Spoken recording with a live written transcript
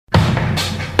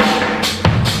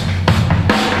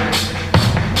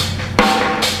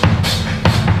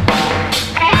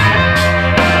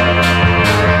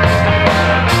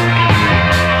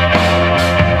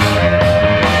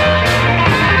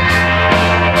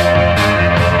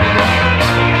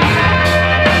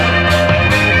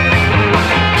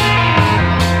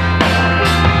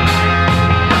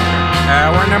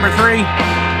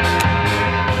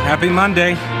Happy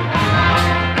Monday.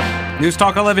 News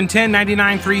Talk 1110,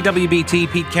 99.3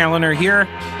 WBT. Pete Callender here.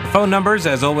 Phone numbers,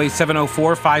 as always,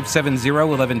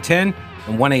 704-570-1110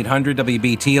 and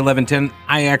 1-800-WBT-1110.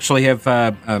 I actually have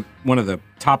one of the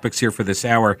topics here for this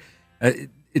hour.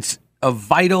 It's of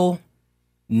vital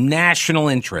national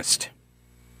interest.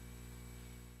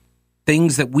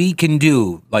 Things that we can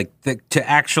do, like to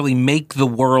actually make the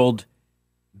world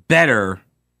better.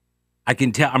 I'm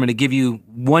going to give you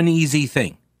one easy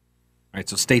thing. All right,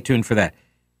 so stay tuned for that.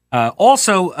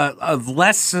 Also, of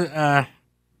less,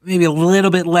 maybe a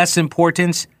little bit less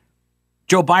importance,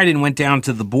 Joe Biden went down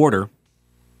to the border.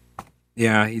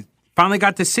 Yeah, he finally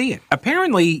got to see it.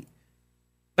 Apparently,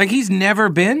 like he's never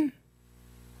been.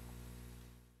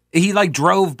 He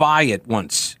drove by it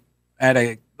once at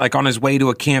on his way to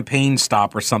a campaign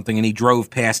stop or something, and he drove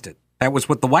past it. That's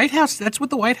what the White House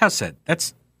said.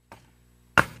 That's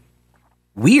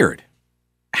weird.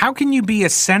 How can you be a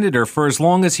senator for as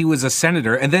long as he was a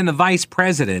senator and then the vice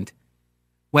president?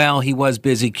 Well, he was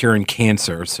busy curing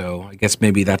cancer, so I guess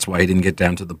maybe that's why he didn't get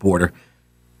down to the border.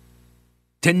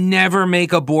 To never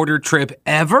make a border trip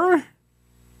ever?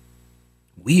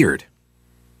 Weird.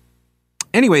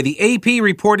 Anyway, the AP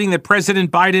reporting that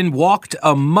President Biden walked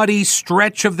a muddy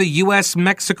stretch of the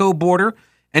U.S.-Mexico border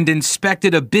and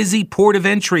inspected a busy port of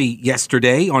entry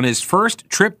yesterday on his first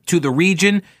trip to the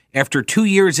region after 2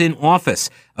 years in office,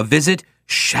 a visit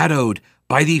shadowed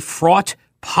by the fraught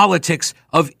politics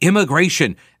of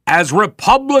immigration as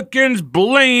Republicans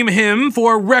blame him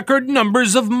for record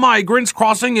numbers of migrants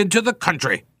crossing into the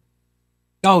country.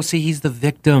 Oh, see, he's the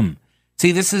victim.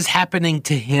 See, this is happening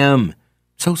to him.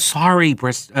 So sorry,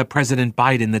 President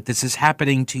Biden, that this is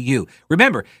happening to you.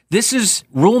 Remember, this is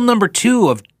rule number 2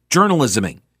 of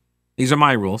journalisming. These are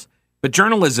my rules, but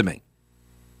journalisming.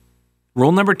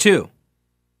 Rule number 2.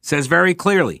 Says very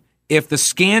clearly, if the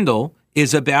scandal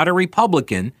is about a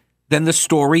Republican, then the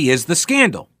story is the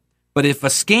scandal. But if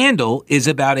a scandal is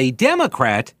about a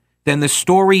Democrat, then the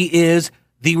story is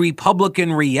the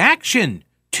Republican reaction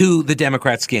to the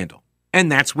Democrat scandal.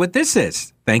 And that's what this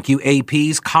is. Thank you,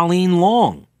 AP's Colleen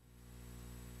Long.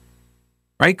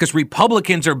 Right? Because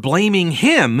Republicans are blaming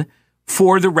him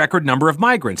for the record number of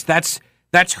migrants. That's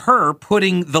her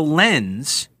putting the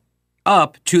lens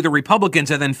up to the Republicans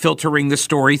and then filtering the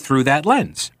story through that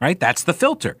lens, right? That's the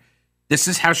filter. This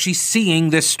is how she's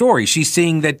seeing this story. She's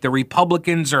seeing that the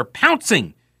Republicans are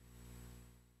pouncing.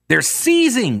 They're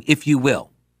seizing, if you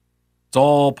will. It's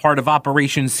all part of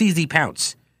Operation Seizy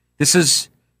Pounce. This is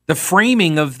the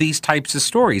framing of these types of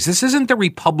stories. This isn't the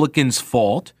Republicans'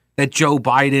 fault that Joe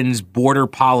Biden's border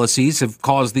policies have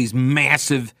caused these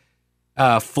massive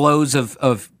flows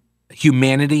of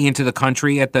humanity into the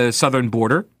country at the southern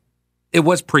border. It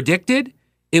was predicted,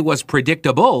 it was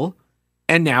predictable,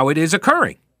 and now it is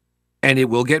occurring. And it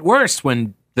will get worse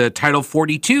when the Title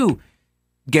 42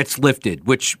 gets lifted,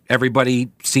 which everybody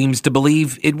seems to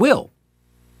believe it will.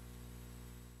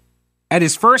 At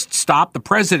his first stop, the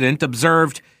president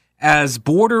observed as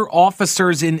border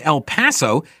officers in El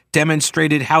Paso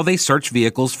demonstrated how they search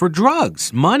vehicles for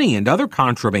drugs, money, and other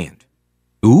contraband.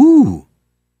 Ooh.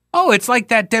 Oh, it's like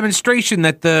that demonstration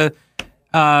that the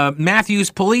Matthews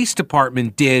Police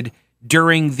Department did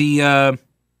during the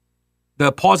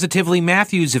Positively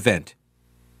Matthews event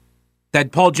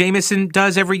that Paul Jameson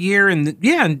does every year, and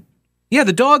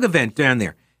the dog event down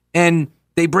there. And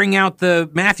they bring out the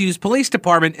Matthews Police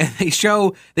Department and they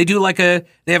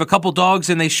have a couple dogs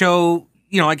and they show,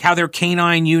 how their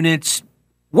canine units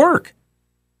work.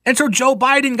 And so Joe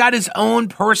Biden got his own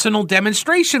personal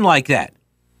demonstration like that.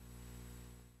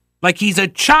 Like he's a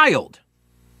child.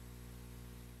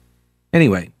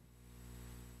 Anyway,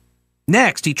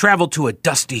 next he traveled to a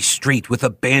dusty street with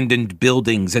abandoned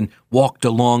buildings and walked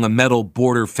along a metal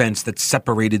border fence that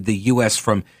separated the U.S.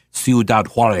 from Ciudad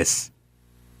Juarez.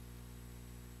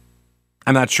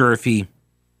 I'm not sure if he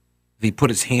put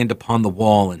his hand upon the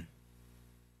wall and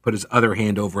put his other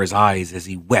hand over his eyes as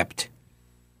he wept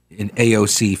in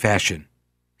AOC fashion.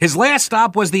 His last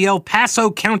stop was the El Paso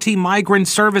County Migrant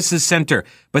Services Center,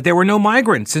 but there were no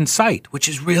migrants in sight, which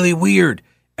is really weird.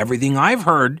 Everything I've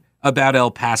heard about El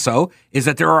Paso is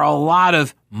that there are a lot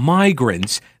of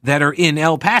migrants that are in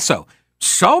El Paso.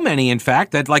 So many, in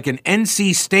fact, that like an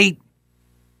NC State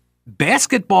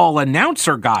basketball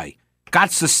announcer guy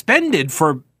got suspended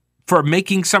for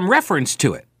making some reference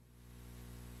to it.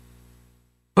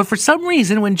 But for some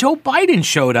reason, when Joe Biden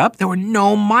showed up, there were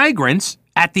no migrants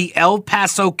at the El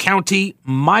Paso County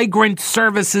Migrant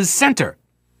Services Center.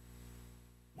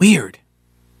 Weird.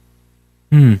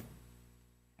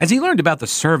 As he learned about the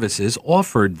services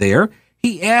offered there,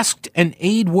 he asked an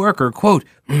aid worker, quote,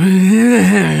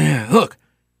 "Look,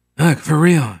 Look, for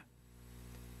real.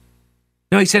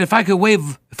 No, he said, if I could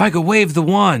wave the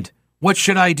wand, what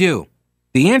should I do?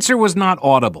 The answer was not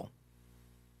audible.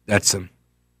 It's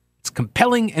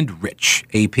compelling and rich,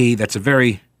 AP. That's a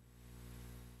very...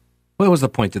 What was the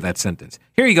point of that sentence?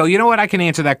 Here you go. You know what? I can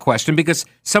answer that question because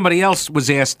somebody else was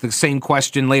asked the same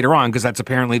question later on, because that's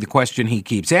apparently the question he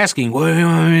keeps asking. What do you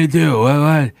want me to do?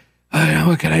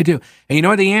 What can I do? And you know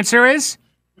what the answer is?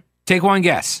 Take one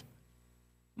guess.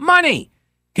 Money.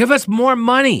 Give us more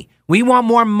money. We want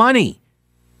more money.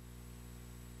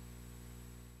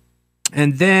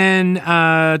 And then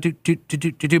Biden's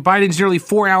nearly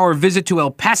 4-hour visit to El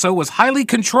Paso was highly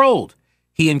controlled.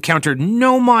 He encountered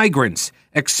no migrants,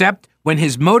 except when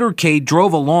his motorcade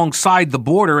drove alongside the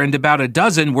border and about a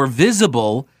dozen were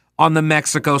visible on the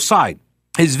Mexico side.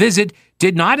 His visit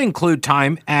did not include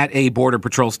time at a border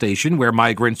patrol station where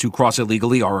migrants who cross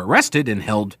illegally are arrested and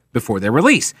held before their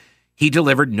release. He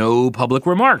delivered no public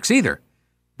remarks either.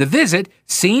 The visit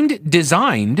seemed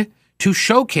designed to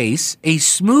showcase a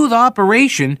smooth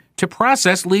operation to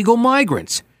process legal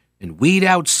migrants and weed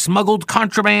out smuggled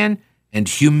contraband and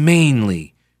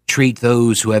humanely treat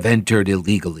those who have entered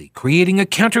illegally, creating a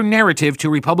counter-narrative to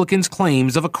Republicans'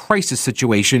 claims of a crisis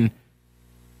situation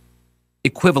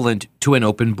equivalent to an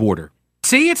open border.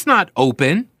 See, it's not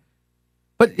open.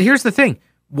 But here's the thing.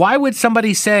 Why would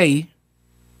somebody say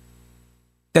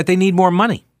that they need more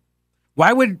money?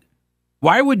 Why would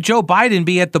Joe Biden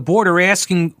be at the border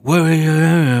asking,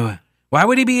 why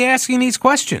would he be asking these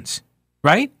questions,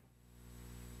 right?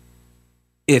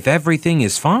 If everything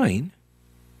is fine,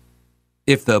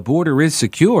 if the border is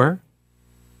secure,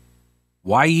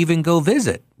 why even go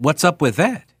visit? What's up with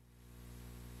that?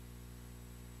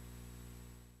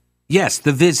 Yes,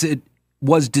 the visit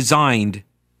was designed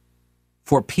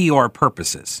for PR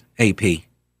purposes, AP.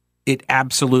 It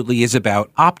absolutely is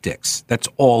about optics. That's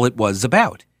all it was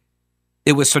about.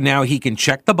 It was so now he can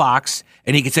check the box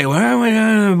and he can say, well, I went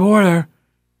down to the border.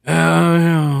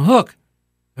 Look,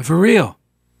 for real.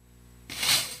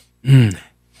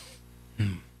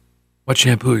 What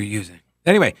shampoo are you using?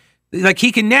 Anyway, like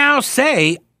he can now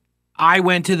say, I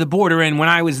went to the border and when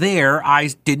I was there, I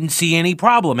didn't see any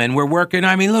problem and we're working.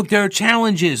 I mean, look, there are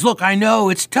challenges. Look, I know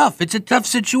it's tough. It's a tough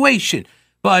situation.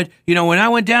 But, when I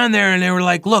went down there and they were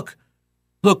like, look,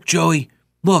 Joey,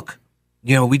 look.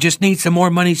 We just need some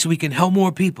more money so we can help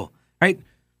more people, right?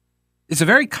 It's a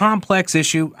very complex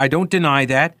issue. I don't deny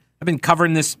that. I've been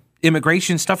covering this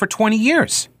immigration stuff for 20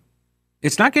 years.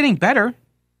 It's not getting better.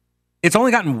 It's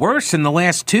only gotten worse in the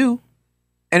last 2.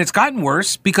 And it's gotten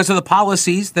worse because of the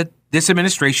policies that this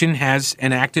administration has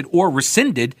enacted or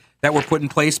rescinded that were put in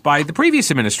place by the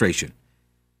previous administration.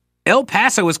 El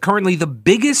Paso is currently the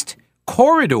biggest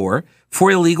corridor for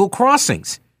illegal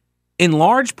crossings, in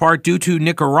large part due to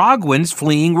Nicaraguans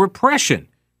fleeing repression,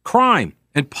 crime,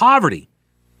 and poverty.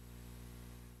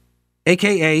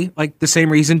 AKA, like the same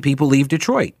reason people leave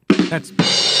Detroit.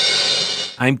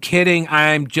 I'm kidding.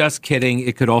 I'm just kidding.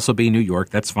 It could also be New York.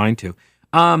 That's fine too.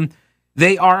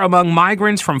 They are among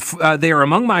migrants from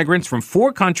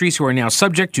 4 countries who are now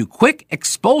subject to quick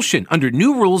expulsion under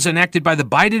new rules enacted by the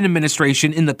Biden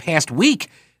administration in the past week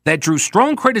that drew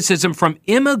strong criticism from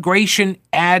immigration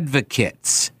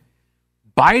advocates.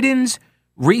 Biden's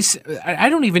I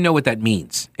don't even know what that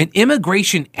means. An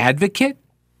immigration advocate?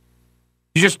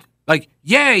 You just like,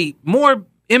 yay, more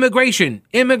immigration.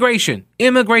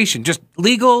 Just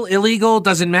legal, illegal,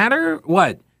 doesn't matter?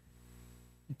 What?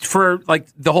 For like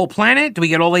the whole planet? Do we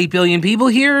get all 8 billion people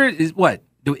here? Is what?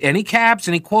 Do any caps,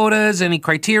 any quotas, any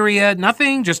criteria?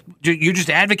 Nothing? You just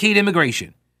advocate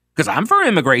immigration. Because I'm for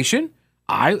immigration.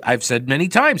 I've said many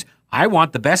times, I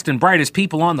want the best and brightest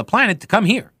people on the planet to come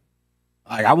here.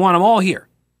 I want them all here.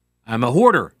 I'm a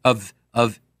hoarder of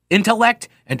intellect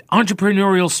and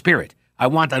entrepreneurial spirit. I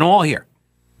want them all here.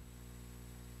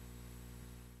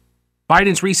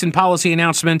 Biden's recent policy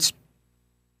announcements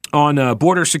on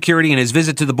border security and his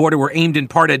visit to the border were aimed in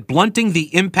part at blunting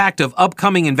the impact of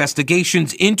upcoming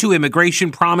investigations into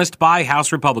immigration promised by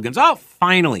House Republicans. Oh,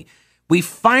 finally. We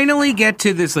finally get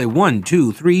to this, 1,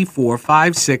 2, 3, 4,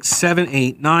 5, 6, 7,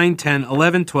 8, 9, 10,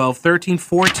 11, 12, 13,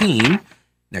 14.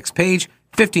 Next page.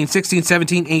 15, 16,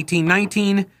 17, 18,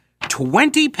 19,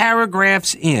 20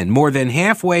 paragraphs in, more than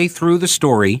halfway through the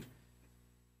story,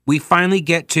 we finally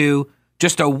get to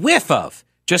just a whiff of,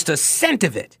 just a scent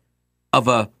of it, of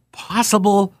a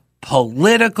possible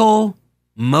political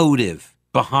motive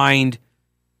behind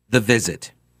the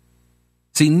visit.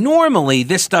 See, normally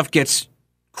this stuff gets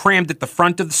crammed at the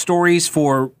front of the stories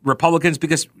for Republicans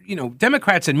because,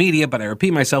 Democrats and media, but I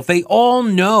repeat myself, they all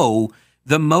know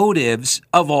the motives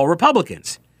of all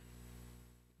Republicans.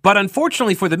 But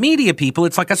unfortunately for the media people,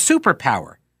 it's like a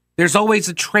superpower. There's always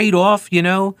a trade-off,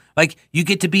 like you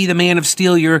get to be the Man of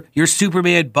Steel, you're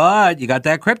Superman, but you got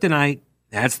that kryptonite.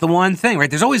 That's the one thing, right?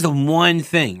 There's always the one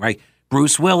thing, right?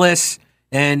 Bruce Willis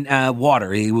and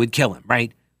water, he would kill him,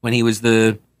 right? When he was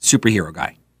the superhero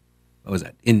guy. What was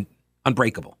that? In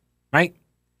Unbreakable, right?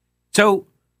 So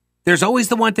there's always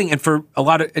the one thing. And for a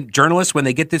lot of journalists, when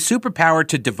they get this superpower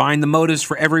to divine the motives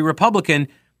for every Republican,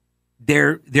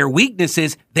 their weakness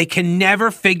is they can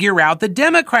never figure out the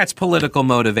Democrats' political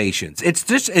motivations. It's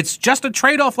just a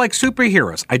trade-off like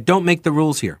superheroes. I don't make the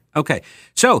rules here. Okay,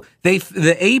 so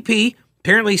the AP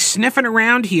apparently sniffing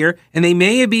around here, and they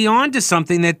may be onto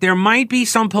something that there might be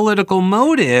some political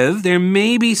motive. There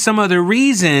may be some other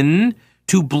reason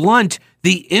to blunt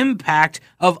the impact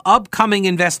of upcoming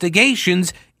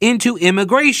investigations into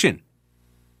immigration.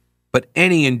 But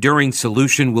any enduring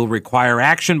solution will require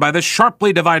action by the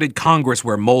sharply divided Congress,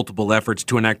 where multiple efforts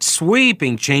to enact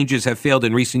sweeping changes have failed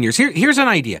in recent years. Here's an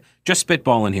idea. Just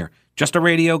spitballing here. Just a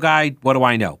radio guy. What do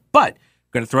I know? But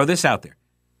I'm going to throw this out there.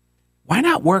 Why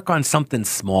not work on something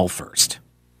small first?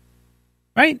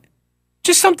 Right?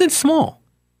 Just something small.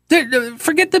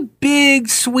 Forget the big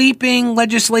sweeping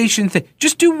legislation thing.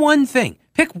 Just do one thing.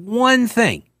 Pick one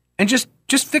thing and just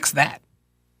fix that.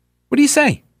 What do you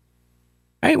say?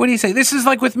 Right? What do you say? This is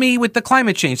like with me with the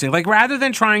climate change thing. Like, rather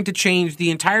than trying to change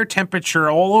the entire temperature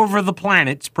all over the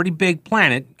planet, it's a pretty big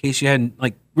planet, in case you hadn't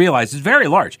realized, it's very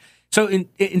large. So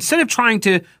instead of trying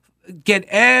to get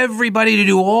everybody to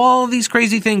do all these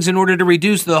crazy things in order to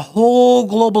reduce the whole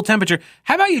global temperature,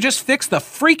 how about you just fix the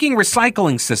freaking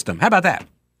recycling system? How about that?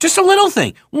 Just a little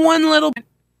thing. One little.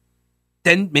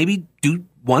 Then maybe do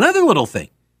one other little thing.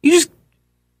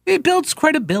 It builds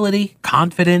credibility,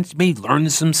 confidence, maybe learn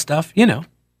some stuff, How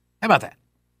about that?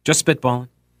 Just spitballing.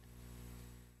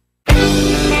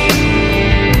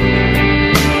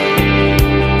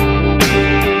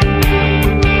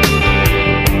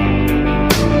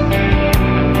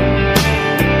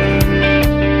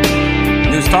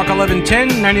 News Talk 1110,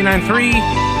 99.3,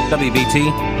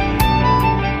 WBT.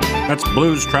 That's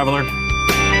Blues Traveler.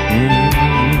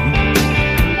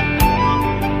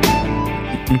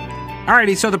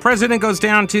 Alrighty, so the president goes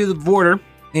down to the border,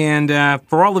 and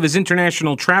for all of his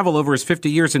international travel over his 50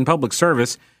 years in public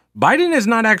service, Biden has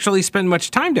not actually spent much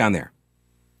time down there.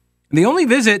 The only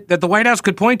visit that the White House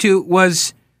could point to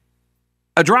was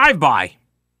a drive-by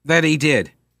that he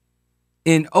did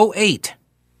in 2008.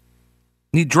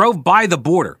 He drove by the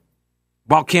border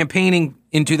while campaigning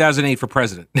in 2008 for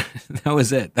president. That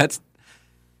was it.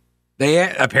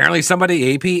 Apparently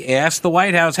somebody, AP, asked the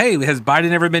White House, hey, has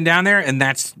Biden ever been down there? And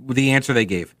that's the answer they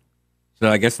gave. So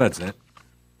I guess that's it.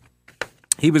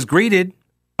 He was greeted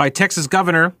by Texas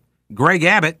Governor Greg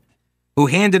Abbott, who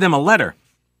handed him a letter.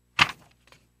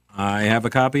 I have a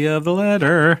copy of the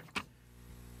letter.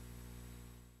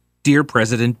 Dear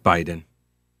President Biden,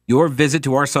 your visit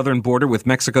to our southern border with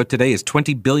Mexico today is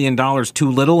 $20 billion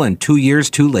too little and 2 years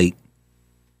too late.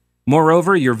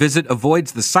 Moreover, your visit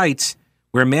avoids the sites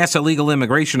where mass illegal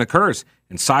immigration occurs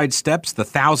and sidesteps the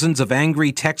thousands of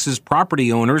angry Texas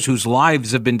property owners whose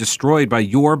lives have been destroyed by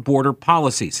your border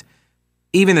policies.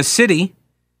 Even the city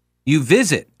you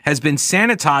visit has been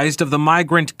sanitized of the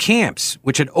migrant camps,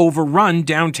 which had overrun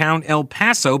downtown El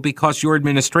Paso because your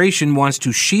administration wants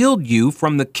to shield you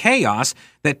from the chaos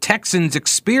that Texans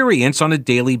experience on a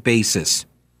daily basis.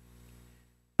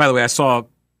 By the way, I saw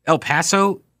El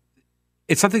Paso.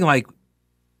 It's something like,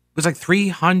 it was like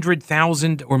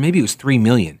 300,000, or maybe it was 3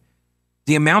 million.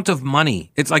 The amount of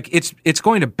money, it's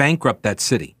going to bankrupt that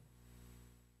city.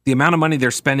 The amount of money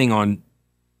they're spending on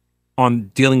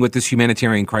dealing with this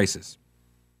humanitarian crisis.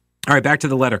 All right, back to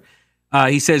the letter.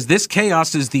 He says, this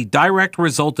chaos is the direct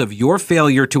result of your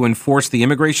failure to enforce the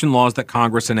immigration laws that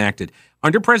Congress enacted.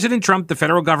 Under President Trump, the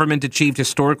federal government achieved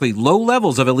historically low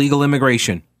levels of illegal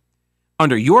immigration.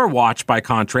 Under your watch, by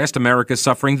contrast, America is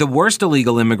suffering the worst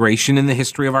illegal immigration in the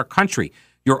history of our country.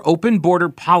 Your open border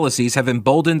policies have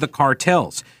emboldened the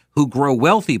cartels, who grow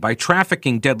wealthy by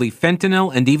trafficking deadly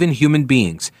fentanyl and even human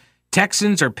beings.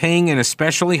 Texans are paying an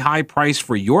especially high price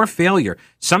for your failure,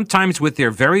 sometimes with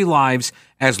their very lives,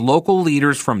 as local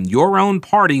leaders from your own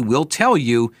party will tell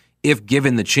you if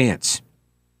given the chance.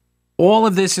 All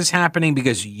of this is happening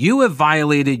because you have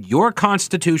violated your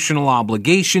constitutional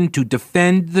obligation to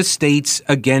defend the states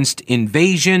against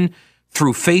invasion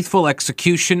through faithful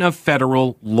execution of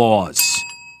federal laws.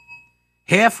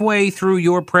 Halfway through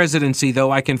your presidency,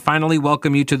 though, I can finally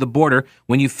welcome you to the border.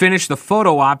 When you finish the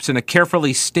photo ops in a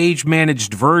carefully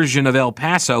stage-managed version of El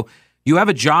Paso, you have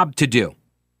a job to do.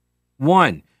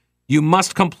 1. You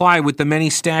must comply with the many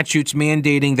statutes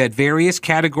mandating that various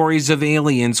categories of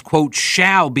aliens, quote,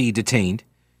 shall be detained,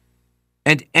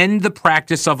 and end the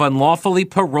practice of unlawfully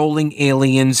paroling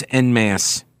aliens en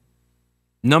masse.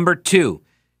 Number 2,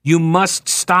 you must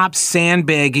stop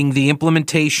sandbagging the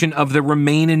implementation of the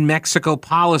Remain in Mexico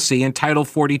policy and Title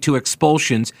 42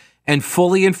 expulsions and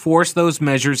fully enforce those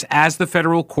measures as the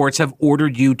federal courts have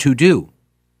ordered you to do.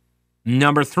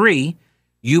 Number 3,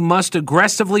 you must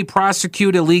aggressively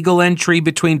prosecute illegal entry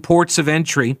between ports of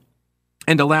entry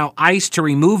and allow ICE to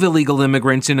remove illegal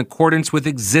immigrants in accordance with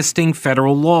existing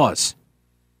federal laws.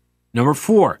 Number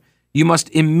 4, you must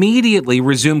immediately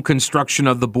resume construction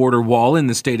of the border wall in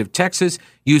the state of Texas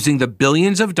using the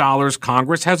billions of dollars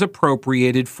Congress has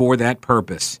appropriated for that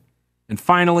purpose. And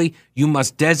finally, you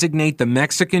must designate the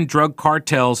Mexican drug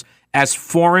cartels as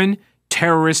foreign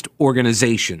terrorist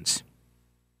organizations.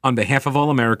 On behalf of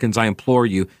all Americans, I implore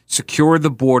you, secure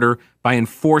the border by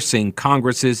enforcing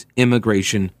Congress's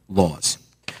immigration laws.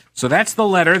 So that's the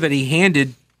letter that he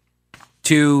handed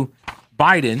to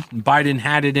Biden. Biden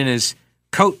had it in his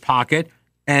coat pocket,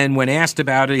 and when asked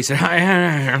about it, he said,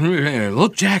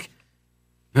 "Look, Jack."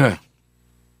 No,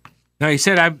 he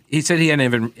said I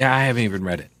haven't even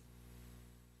read it.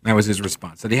 That was his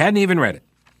response, that he hadn't even read it.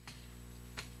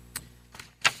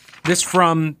 This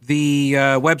from the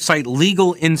website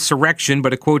Legal Insurrection,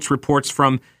 but it quotes reports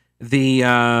from the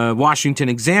Washington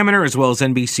Examiner as well as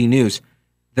NBC News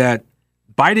that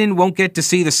Biden won't get to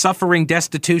see the suffering,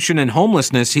 destitution, and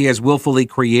homelessness he has willfully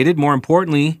created. More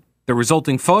importantly, the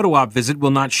resulting photo op visit will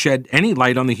not shed any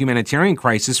light on the humanitarian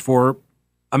crisis for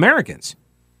Americans.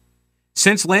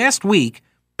 Since last week,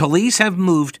 police have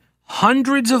moved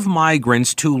hundreds of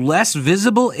migrants to less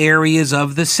visible areas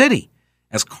of the city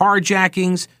as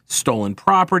carjackings, stolen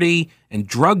property, and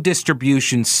drug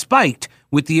distribution spiked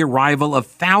with the arrival of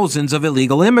thousands of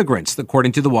illegal immigrants,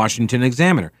 according to the Washington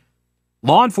Examiner.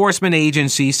 Law enforcement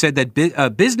agencies said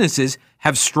that businesses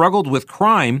have struggled with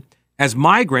crime as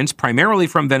migrants, primarily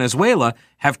from Venezuela,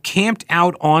 have camped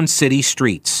out on city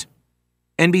streets.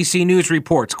 NBC News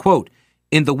reports, quote,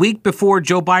 in the week before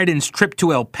Joe Biden's trip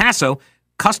to El Paso,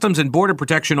 Customs and Border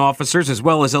Protection officers, as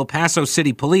well as El Paso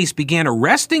City Police, began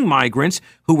arresting migrants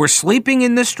who were sleeping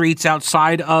in the streets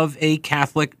outside of a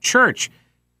Catholic church,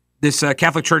 this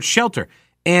Catholic church shelter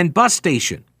and bus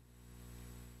station.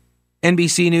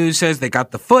 NBC News says they got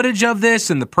the footage of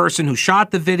this, and the person who shot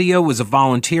the video was a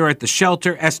volunteer at the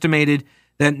shelter, estimated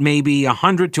that maybe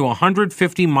 100 to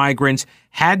 150 migrants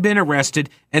had been arrested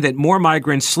and that more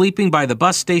migrants sleeping by the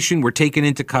bus station were taken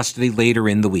into custody later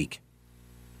in the week.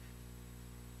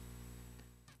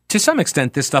 To some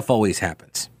extent, this stuff always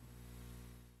happens.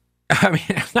 I mean,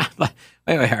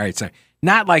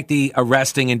 not like the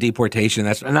arresting and deportation.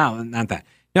 That's not that.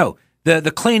 No,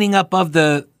 the cleaning up of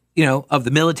the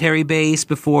military base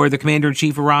before the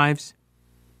commander-in-chief arrives,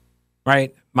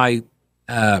 right? My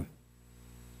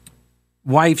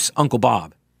wife's Uncle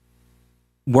Bob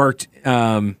worked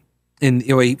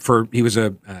he was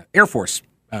a Air Force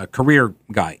career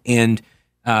guy, and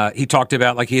he talked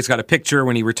about, like, he's got a picture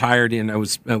when he retired, and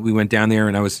we went down there,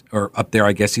 and or up there,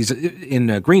 I guess he's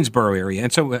in Greensboro area,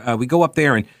 and so we go up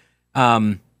there,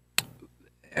 and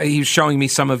he was showing me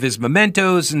some of his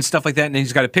mementos and stuff like that, and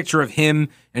he's got a picture of him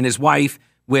and his wife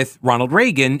with Ronald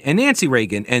Reagan and Nancy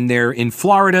Reagan, and they're in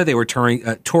Florida. They were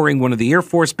touring one of the Air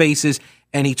Force bases,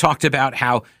 and he talked about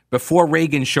how before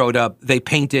Reagan showed up, they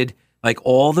painted like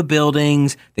all the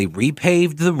buildings, they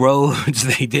repaved the roads,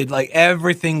 they did, like,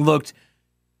 everything looked,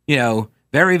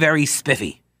 very, very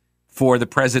spiffy for the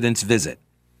president's visit,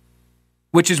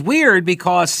 which is weird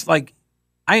because, like,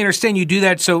 I understand you do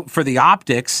that so for the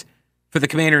optics, for the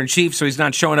commander-in-chief, so he's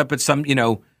not showing up at some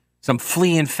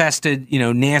flea-infested,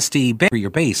 nasty for your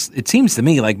base. It seems to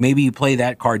me like maybe you play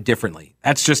that card differently.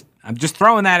 I'm just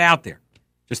throwing that out there.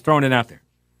 Just throwing it out there.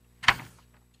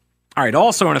 All right,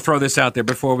 also want to throw this out there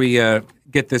before we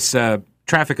get this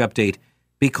traffic update,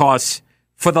 because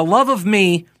for the love of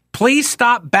me, please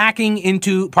stop backing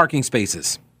into parking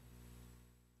spaces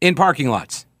in parking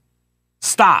lots.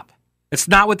 Stop. It's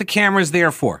not what the camera's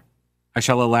there for. I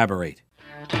shall elaborate.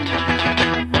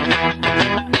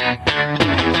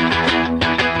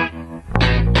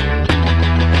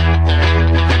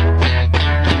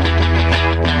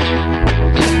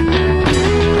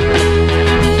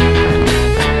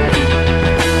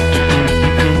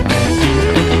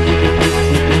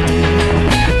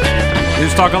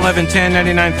 News Talk 1110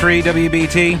 99.3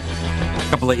 WBT. A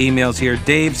couple of emails here.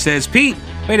 Dave says, Pete,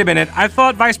 wait a minute. I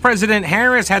thought Vice President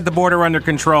Harris had the border under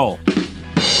control.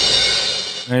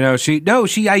 I know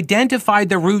she identified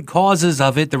the root causes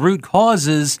of it. The root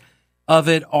causes of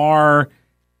it are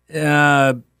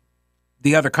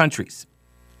the other countries.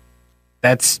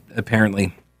 That's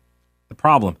apparently the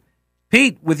problem.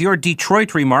 Pete, with your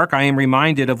Detroit remark, I am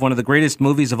reminded of one of the greatest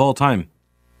movies of all time.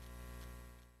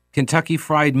 Kentucky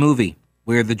Fried Movie,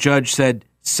 where the judge said,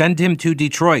 "Send him to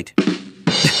Detroit."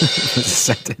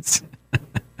 Sentence.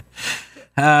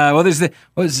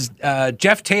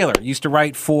 Jeff Taylor used to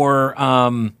write for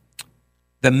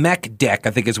the Mech Deck,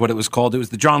 I think is what it was called. It was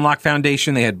the John Locke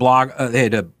Foundation. They had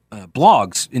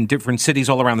blogs in different cities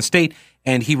all around the state,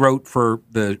 and he wrote for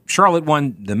the Charlotte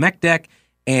one, the Mech Deck,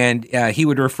 and he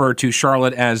would refer to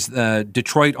Charlotte as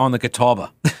Detroit on the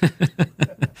Catawba.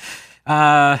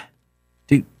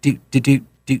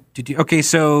 Okay,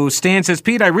 so Stan says,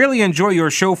 Pete, I really enjoy your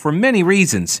show for many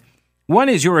reasons. One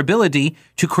is your ability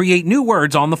to create new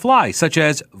words on the fly, such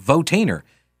as votainer.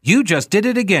 You just did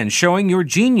it again, showing your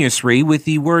geniusry with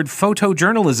the word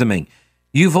photojournalisming.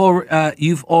 You've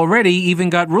already even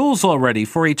got rules already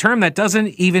for a term that doesn't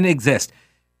even exist.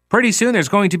 Pretty soon there's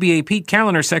going to be a Pete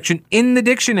Calendar section in the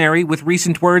dictionary with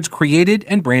recent words created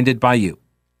and branded by you.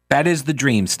 That is the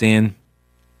dream, Stan.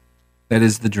 That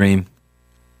is the dream.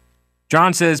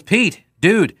 John says, Pete,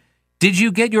 dude, did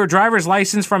you get your driver's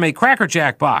license from a Cracker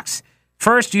Jack box?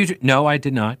 First, No, I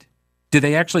did not. Do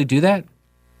they actually do that?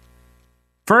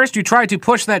 First, you tried to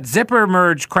push that zipper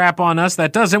merge crap on us.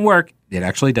 That doesn't work. It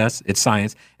actually does. It's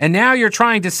science. And now you're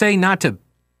trying to say not to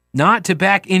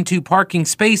back into parking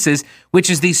spaces, which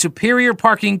is the superior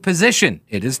parking position.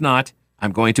 It is not.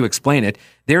 I'm going to explain it.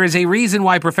 There is a reason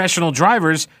why professional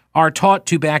drivers are taught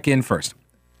to back in first.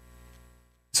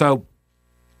 So,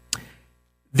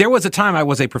 there was a time I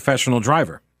was a professional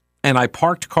driver, and I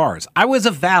parked cars. I was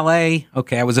a valet.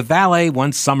 Okay, I was a valet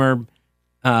one summer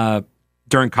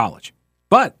during college.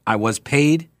 But I was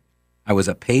paid. I was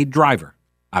a paid driver.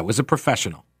 I was a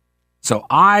professional. So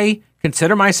I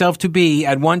consider myself to be,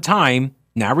 at one time,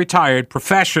 now retired,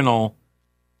 professional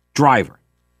driver,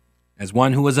 as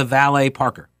one who was a valet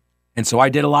parker. And so I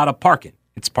did a lot of parking.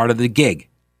 It's part of the gig.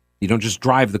 You don't just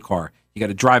drive the car. You got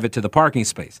to drive it to the parking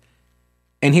space.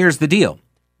 And here's the deal.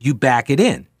 You back it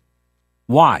in.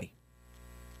 Why?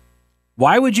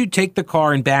 Why would you take the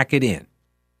car and back it in?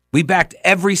 We backed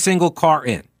every single car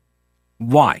in.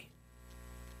 Why?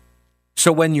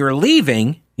 So when you're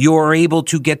leaving, you're able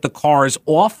to get the cars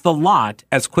off the lot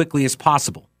as quickly as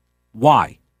possible.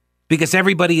 Why? Because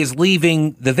everybody is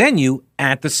leaving the venue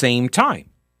at the same time.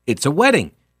 It's a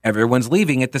wedding. Everyone's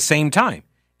leaving at the same time.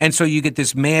 And so you get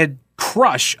this mad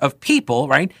crush of people,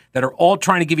 right, that are all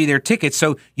trying to give you their tickets.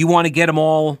 So you want to get them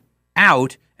all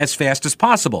out as fast as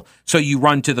possible. So you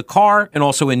run to the car, and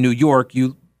also in New York,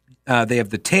 they have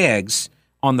the tags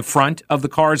on the front of the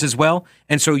cars as well.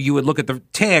 And so you would look at the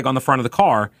tag on the front of the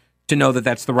car to know that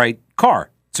that's the right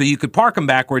car. So you could park them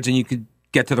backwards and you could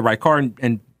get to the right car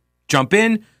and jump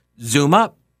in, zoom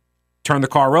up, turn the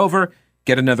car over,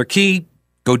 get another key,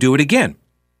 go do it again.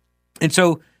 And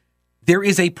so there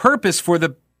is a purpose for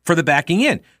the backing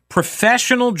in.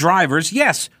 Professional drivers,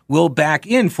 yes, will back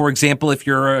in. For example, if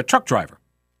you're a truck driver,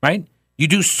 right? You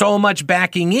do so much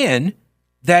backing in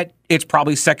that it's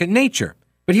probably second nature.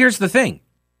 But here's the thing.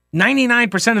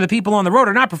 99% of the people on the road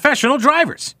are not professional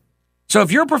drivers. So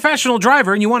if you're a professional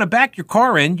driver and you want to back your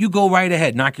car in, you go right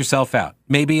ahead, knock yourself out.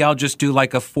 Maybe I'll just do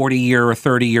like a 40-year or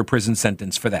 30-year prison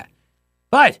sentence for that.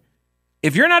 But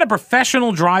if you're not a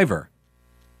professional driver,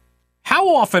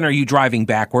 how often are you driving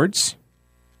backwards?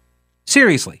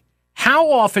 Seriously,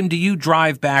 how often do you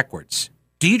drive backwards?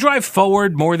 Do you drive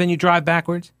forward more than you drive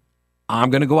backwards?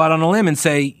 I'm going to go out on a limb and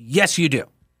say, yes, you do.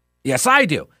 Yes, I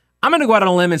do. I'm going to go out on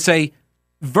a limb and say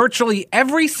virtually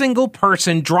every single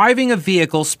person driving a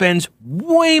vehicle spends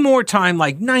way more time,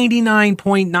 like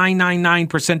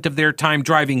 99.999% of their time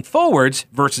driving forwards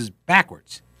versus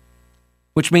backwards.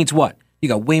 Which means what? You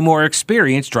got way more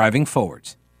experience driving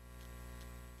forwards.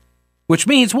 Which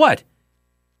means what?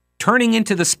 Turning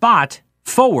into the spot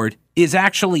forward is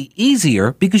actually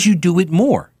easier because you do it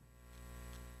more.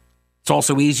 It's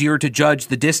also easier to judge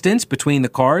the distance between the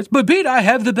cars. But Pete, I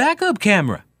have the backup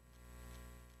camera.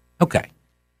 Okay,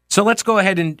 so let's go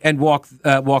ahead and walk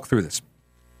through this.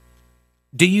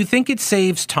 Do you think it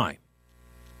saves time?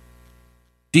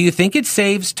 Do you think it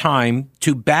saves time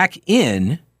to back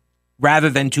in rather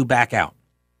than to back out?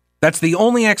 That's the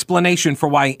only explanation for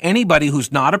why anybody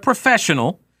who's not a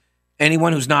professional,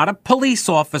 anyone who's not a police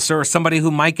officer, or somebody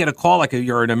who might get a call, like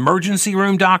you're an emergency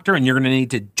room doctor and you're going to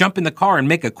need to jump in the car and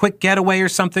make a quick getaway or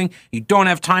something, you don't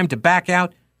have time to back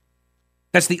out.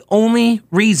 That's the only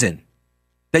reason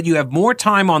that you have more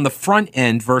time on the front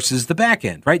end versus the back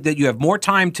end, right? That you have more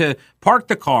time to park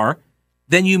the car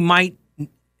than you might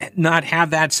not have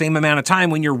that same amount of time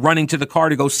when you're running to the car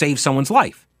to go save someone's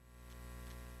life.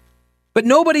 But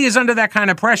nobody is under that kind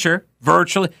of pressure,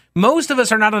 virtually. Most of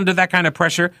us are not under that kind of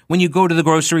pressure when you go to the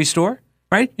grocery store,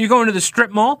 right? You're going to the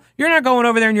strip mall. You're not going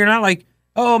over there and you're not like,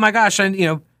 oh my gosh,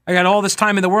 I got all this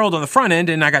time in the world on the front end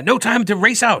and I got no time to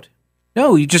race out.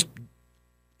 No,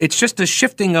 it's just a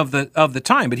shifting of the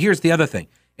time. But here's the other thing.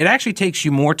 It actually takes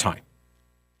you more time.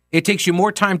 It takes you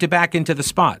more time to back into the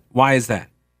spot. Why is that?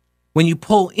 When you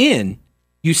pull in,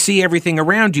 you see everything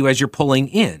around you as you're pulling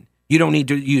in. You don't need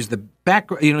to use the back.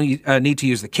 You don't need to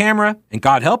use the camera. And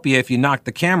God help you if you knock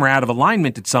the camera out of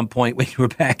alignment at some point when you were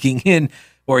backing in,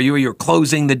 or you're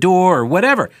closing the door or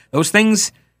whatever. Those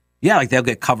things, yeah, like they'll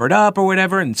get covered up or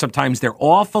whatever. And sometimes they're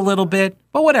off a little bit,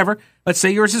 but whatever. Let's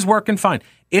say yours is working fine.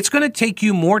 It's going to take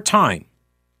you more time.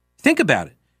 Think about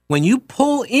it. When you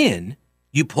pull in,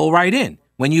 you pull right in.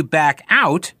 When you back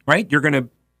out, right, you're going to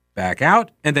back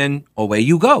out and then away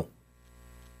you go.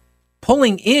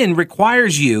 Pulling in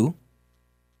requires you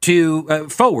to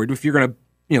forward. If you're going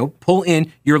to, pull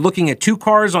in, you're looking at two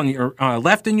cars on your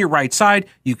left and your right side.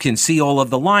 You can see all of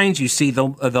the lines. You see the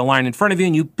line in front of you,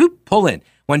 and you boop, pull in.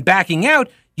 When backing out,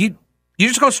 you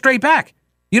just go straight back.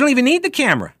 You don't even need the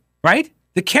camera, right?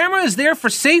 The camera is there for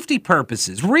safety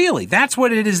purposes. Really, that's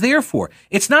what it is there for.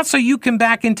 It's not so you can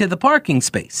back into the parking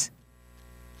space.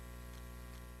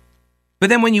 But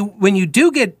then when you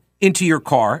do get into your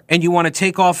car and you want to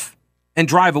take off and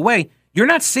drive away, you're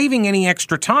not saving any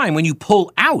extra time when you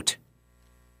pull out.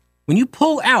 When you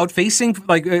pull out facing,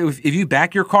 like if you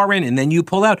back your car in and then you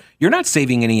pull out, you're not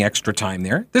saving any extra time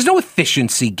there. There's no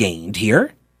efficiency gained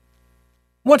here.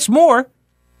 What's more,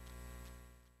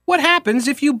 what happens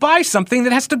if you buy something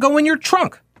that has to go in your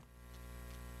trunk?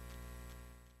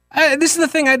 This is the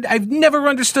thing, I've never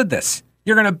understood this.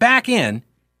 You're going to back in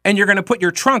and you're going to put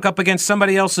your trunk up against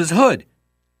somebody else's hood.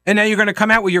 And now you're going to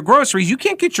come out with your groceries. You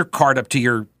can't get your cart up to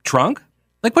your trunk.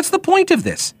 Like, what's the point of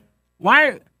this?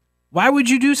 Why would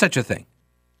you do such a thing?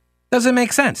 Doesn't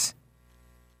make sense.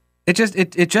 It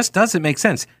just doesn't make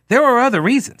sense. There are other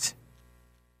reasons.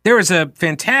 There is a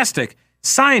fantastic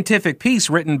scientific piece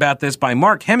written about this by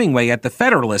Mark Hemingway at The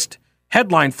Federalist.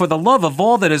 Headline, "For the love of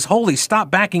all that is holy, stop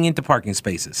backing into parking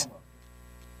spaces."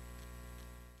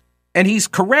 And he's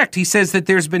correct. He says that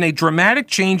there's been a dramatic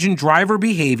change in driver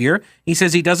behavior. He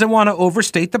says he doesn't want to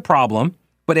overstate the problem,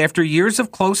 but after years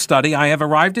of close study, I have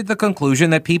arrived at the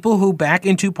conclusion that people who back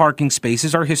into parking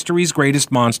spaces are history's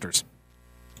greatest monsters.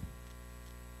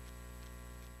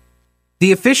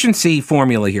 The efficiency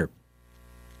formula here.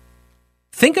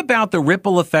 Think about the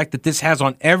ripple effect that this has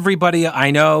on everybody.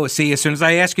 I know, see, as soon as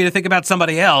I ask you to think about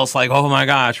somebody else, like, oh my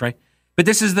gosh, right? But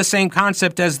this is the same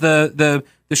concept as the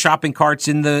shopping carts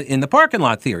in the parking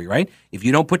lot theory, right? If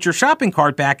you don't put your shopping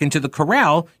cart back into the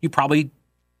corral, you probably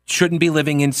shouldn't be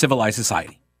living in civilized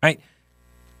society, right?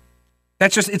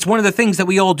 It's one of the things that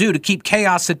we all do to keep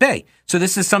chaos at bay. So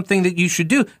this is something that you should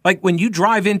do. Like when you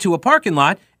drive into a parking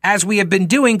lot, as we have been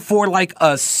doing for like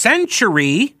a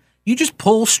century, you just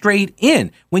pull straight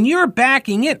in. When you're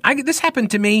backing in, this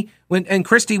happened to me and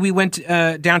Christy, we went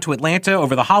down to Atlanta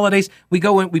over the holidays. We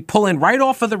go and we pull in right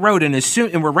off of the road, and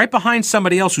we're right behind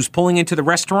somebody else who's pulling into the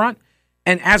restaurant.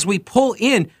 And as we pull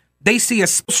in, they see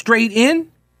us straight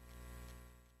in.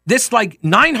 This like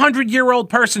 900-year-old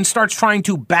person starts trying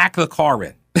to back the car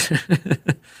in,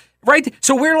 right?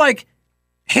 So we're like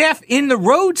half in the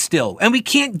road still, and we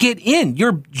can't get in.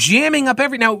 You're jamming up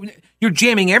you're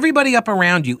jamming everybody up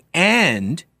around you,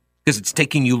 and because it's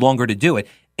taking you longer to do it,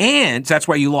 and that's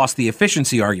why you lost the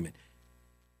efficiency argument.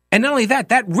 And not only that,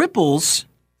 that ripples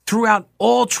throughout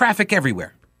all traffic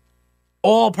everywhere,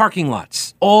 all parking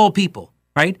lots, all people,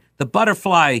 right? The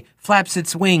butterfly flaps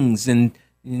its wings and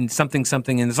something,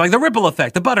 and it's like the ripple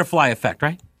effect, the butterfly effect,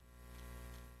 right?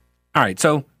 All right,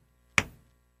 so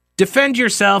defend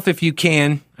yourself if you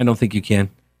can. I don't think you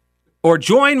can. Or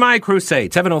join my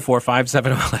crusade,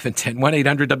 704-570-1110,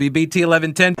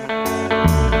 1-800-WBT-1110.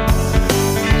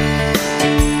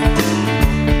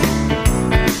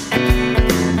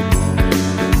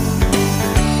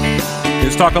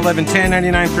 News Talk 1110,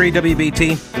 99.3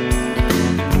 WBT.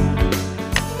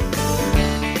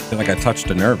 I feel like I touched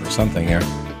a nerve or something here.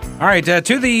 All right,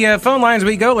 to the phone lines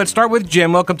we go. Let's start with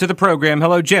Jim. Welcome to the program.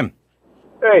 Hello, Jim.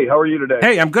 Hey, how are you today?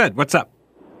 Hey, I'm good. What's up?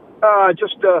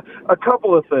 Just a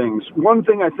couple of things. One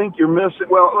thing I think you're missing.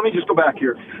 Well, let me just go back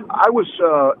here. I was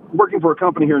working for a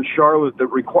company here in Charlotte that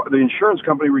the insurance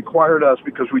company required us,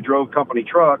 because we drove company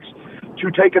trucks,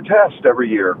 to take a test every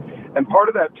year. And part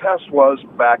of that test was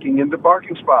backing into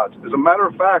parking spots. As a matter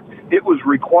of fact, it was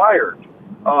required.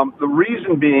 The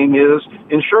reason being is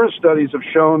insurance studies have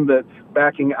shown that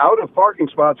backing out of parking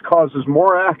spots causes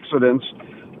more accidents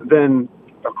than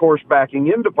of course, backing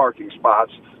into parking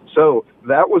spots. So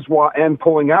that was why, and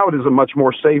pulling out is a much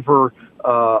more safer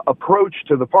approach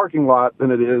to the parking lot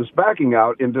than it is backing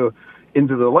out into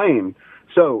the lane.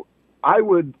 So I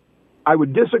would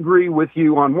disagree with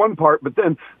you on one part, but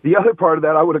then the other part of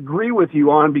that I would agree with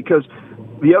you on, because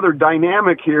the other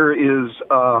dynamic here is,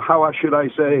 should I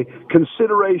say,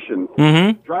 consideration.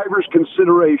 Mm-hmm. Driver's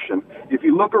consideration. If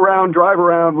you look around, drive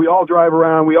around, we all drive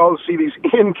around, we all see these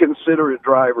inconsiderate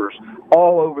drivers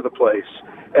all over the place.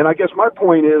 And I guess my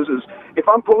point is if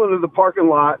I'm pulling into the parking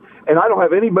lot and I don't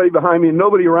have anybody behind me and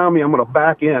nobody around me, I'm going to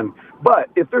back in. But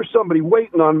if there's somebody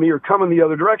waiting on me or coming the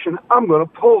other direction, I'm going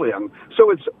to pull in.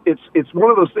 So it's one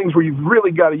of those things where you've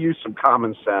really got to use some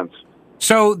common sense.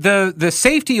 So the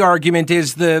safety argument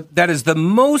is that is the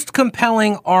most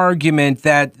compelling argument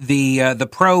that the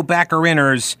pro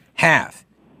backer-inners have,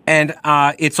 and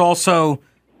it's also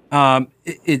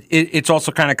it's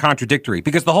also kind of contradictory,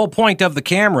 because the whole point of the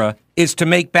camera is to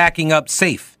make backing up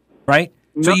safe, right?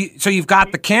 No. So you've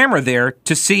got the camera there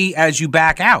to see as you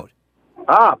back out.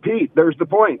 Pete, there's the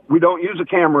point. We don't use a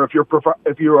camera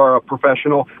if you are a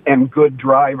professional and good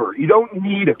driver. You don't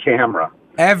need a camera.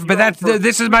 But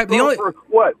this is the only for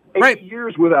what 80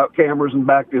 years without cameras and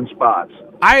backed in spots.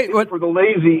 For the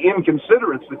lazy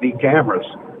inconsiderates that need cameras.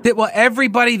 Well,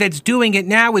 everybody that's doing it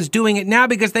now is doing it now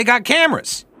because they got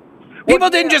cameras. People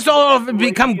didn't just all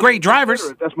become great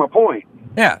drivers. That's my point.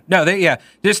 Yeah, no,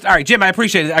 just all right, Jim. I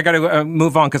appreciate it. I got to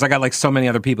move on because I got like so many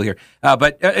other people here.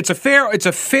 But it's a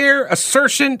fair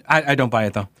assertion. I don't buy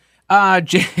it though.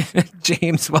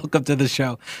 James, welcome to the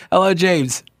show. Hello,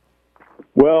 James.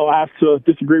 Well, I have to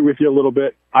disagree with you a little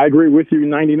bit. I agree with you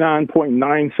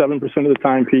 99.97% of the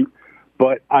time, Pete.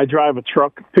 But I drive a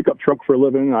pickup truck for a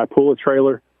living. I pull a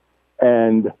trailer,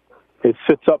 and it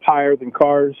sits up higher than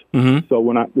cars. Mm-hmm. So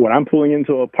when I'm pulling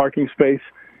into a parking space,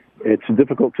 it's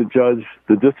difficult to judge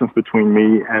the distance between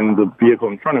me and the vehicle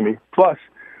in front of me. Plus,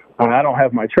 when I don't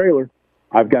have my trailer,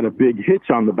 I've got a big hitch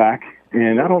on the back,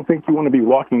 and I don't think you want to be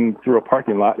walking through a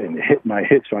parking lot and hit my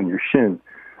hitch on your shin.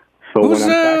 So when I'm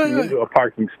backing into a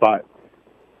parking spot,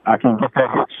 I can get that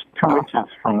hitch 2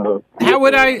 inches from the...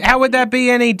 How would that be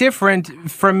any different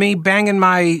from me banging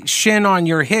my shin on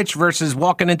your hitch versus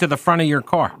walking into the front of your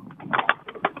car?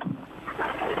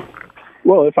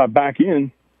 Well, if I back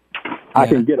in, I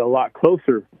can get a lot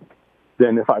closer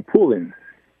than if I pull in,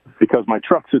 because my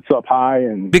truck sits up high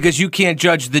and... Because you can't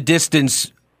judge the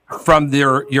distance from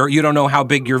you don't know how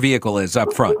big your vehicle is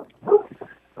up front.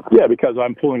 Yeah, because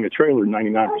I'm pulling a trailer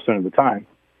 99% of the time.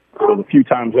 So the few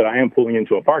times that I am pulling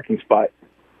into a parking spot,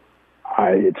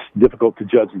 it's difficult to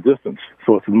judge the distance.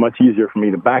 So it's much easier for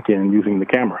me to back in using the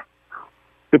camera.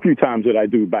 The few times that I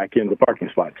do back into parking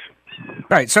spots.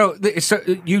 Right. So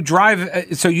you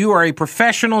drive. So you are a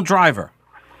professional driver.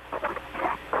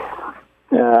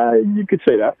 You could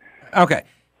say that. Okay.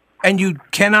 And you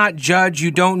cannot judge.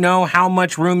 You don't know how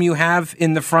much room you have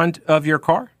in the front of your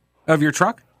car, of your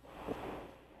truck.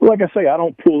 Like I say, I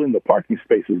don't pull into parking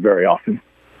spaces very often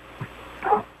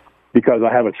because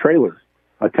I have a trailer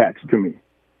attached to me.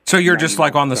 So you're just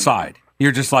like on the side.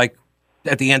 You're just like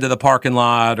at the end of the parking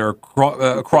lot or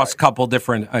across a couple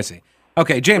different. I see.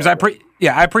 Okay, James. I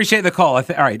appreciate the call. All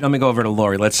right, let me go over to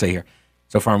Lori. Let's see here.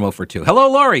 So far, I'm 0 for 2.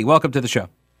 Hello, Lori. Welcome to the show.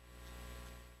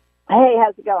 Hey,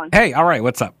 how's it going? Hey, all right.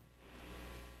 What's up?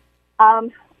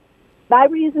 My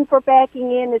reason for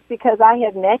backing in is because I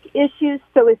have neck issues,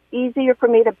 so it's easier for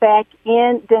me to back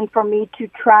in than for me to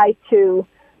try to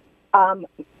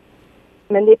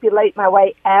manipulate my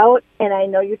way out. And I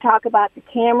know you talk about the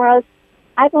cameras.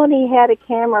 I've only had a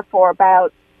camera for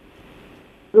about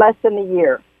less than a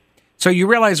year. So you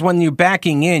realize when you're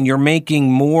backing in, you're making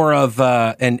more of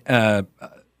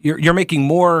you're making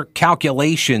more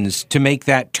calculations to make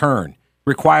that turn,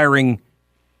 requiring.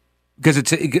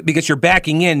 Because you're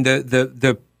backing in,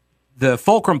 the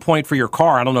fulcrum point for your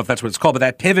car, I don't know if that's what it's called, but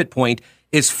that pivot point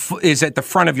is at the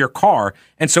front of your car,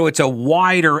 and so it's a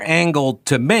wider angle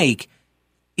to make.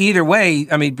 Either way,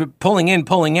 I mean, pulling in,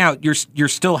 pulling out, you're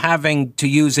still having to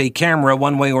use a camera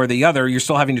one way or the other. You're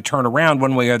still having to turn around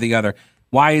one way or the other.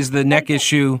 Why is the neck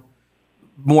issue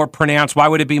more pronounced? Why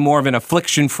would it be more of an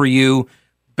affliction for you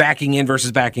backing in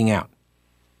versus backing out?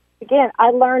 Again,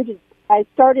 I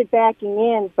started backing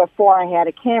in before I had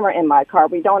a camera in my car.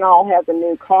 We don't all have the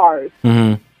new cars.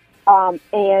 Mm-hmm.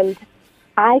 And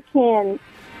I can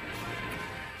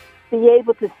be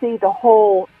able to see the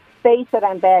whole space that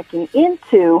I'm backing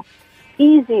into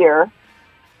easier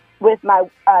with my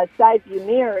side view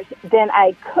mirrors than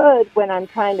I could when I'm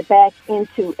trying to back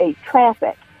into a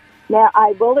traffic. Now,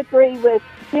 I will agree with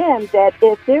Jim that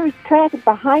if there's traffic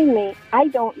behind me, I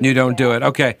don't. You don't do it.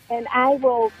 Okay. And I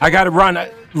will. I got to run.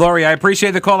 Lori, I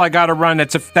appreciate the call. I got to run.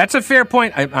 That's a fair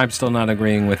point. I'm still not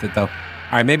agreeing with it, though.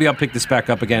 All right, maybe I'll pick this back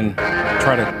up again,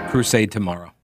 try to crusade tomorrow.